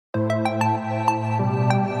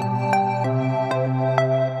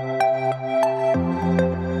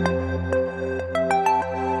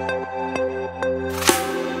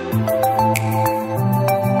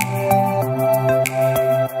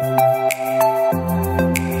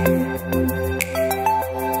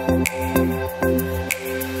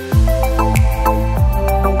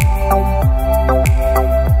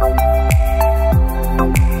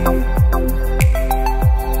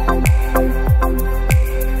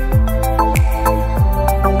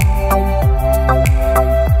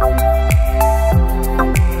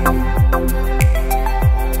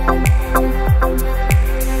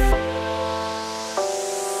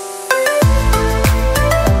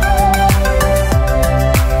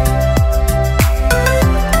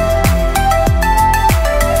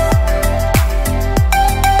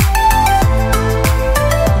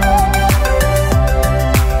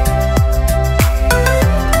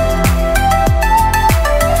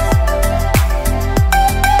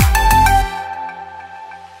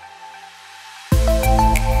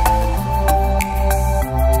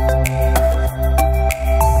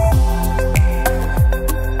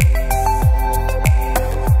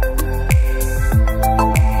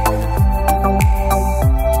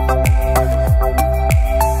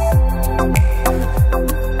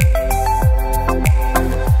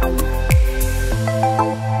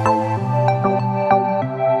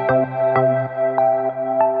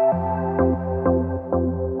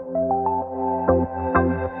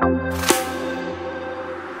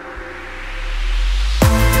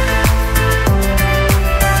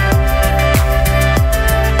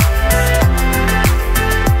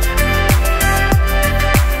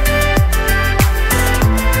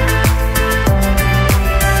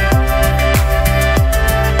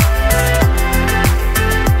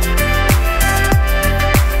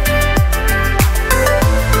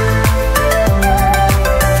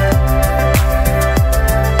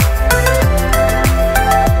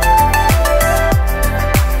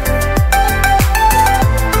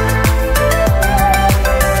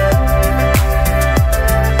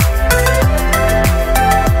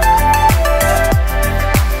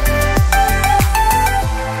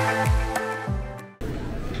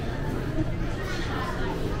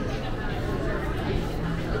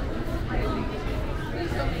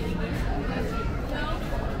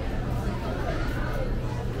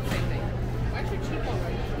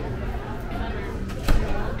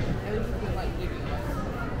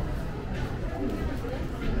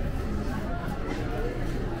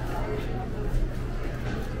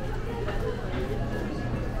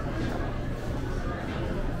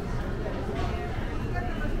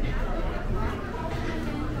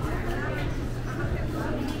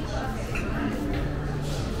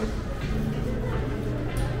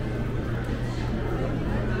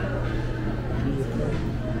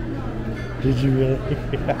Did you really?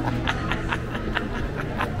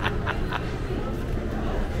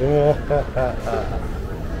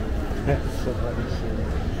 That's so funny shit.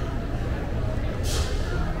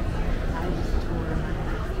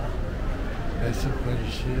 That's some funny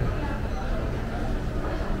shit.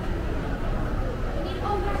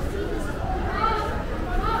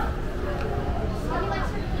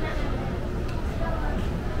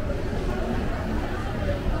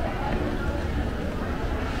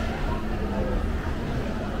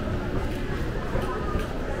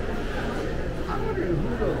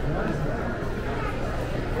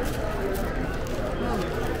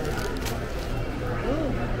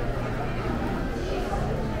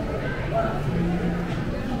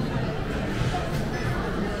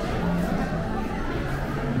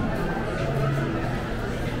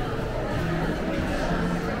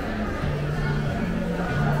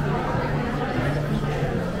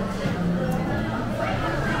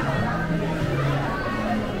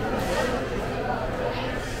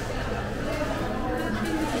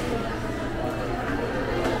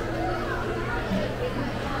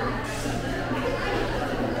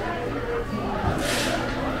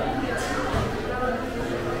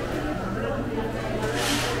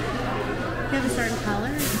 You have a certain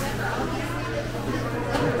color?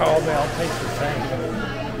 Oh, they all taste the same.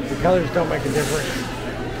 The colors don't make a difference.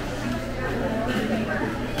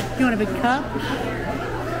 You want a big cup?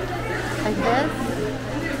 Like this?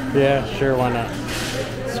 Yeah, sure, why not?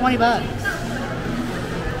 It's $20.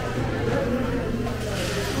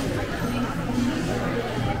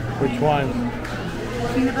 Which one?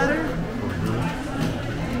 Peanut butter?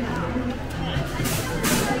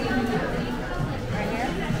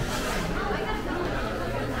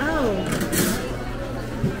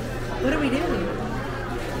 What are we doing?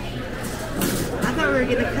 I thought we were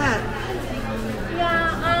getting a cup.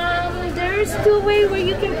 Yeah, there's two ways where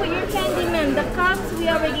you can put your candy man. The cups, we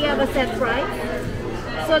already have a set price.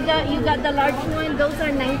 So that you got the large one, those are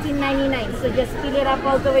 $19.99. So just fill it up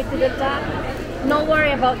all the way to the top. No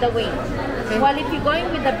worry about the weight. Okay. While if you're going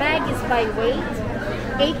with the bag, it's by weight.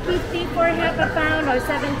 $8.50 for half a pound or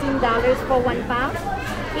 $17 for 1 pound.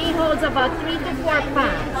 It holds about 3 to 4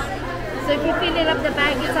 pounds. So if you fill it up the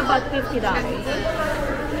bag, it's about $50.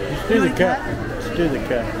 Let's do the cup. Let's do the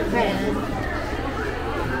cup.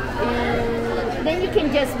 And then you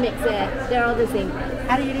can just mix it. They're all the same price.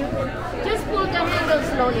 How do you do it? Just pull the handle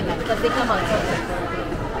slowly back because they come out so fast.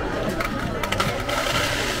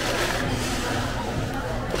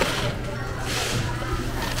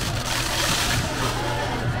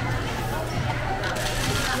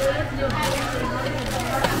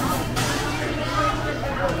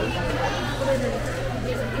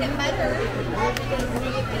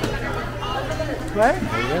 What?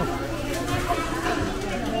 There you go.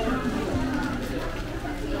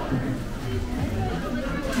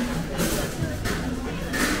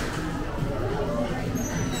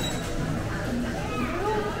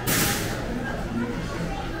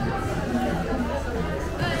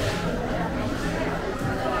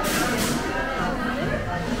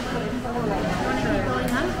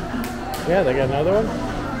 Yeah, they got another one?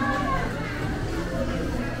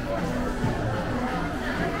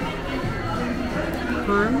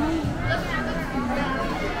 Caramel?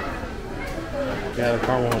 Yeah, the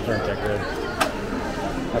caramel ones aren't that good.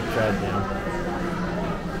 I've tried them.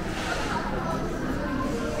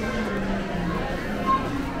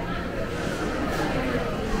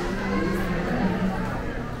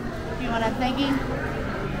 You want a thingy?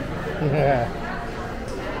 Yeah.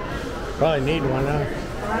 Probably need one, huh?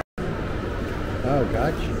 Oh,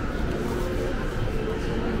 gotcha.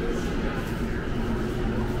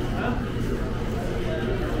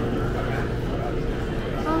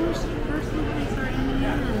 Oh, personal place are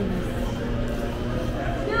M&M'S.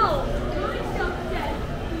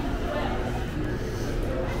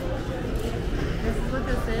 This is what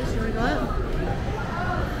this is. You want to go up?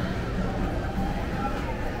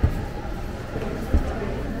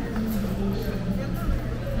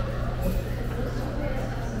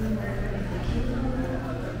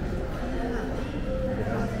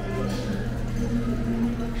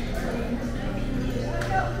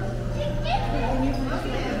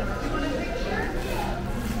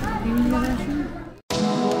 You need to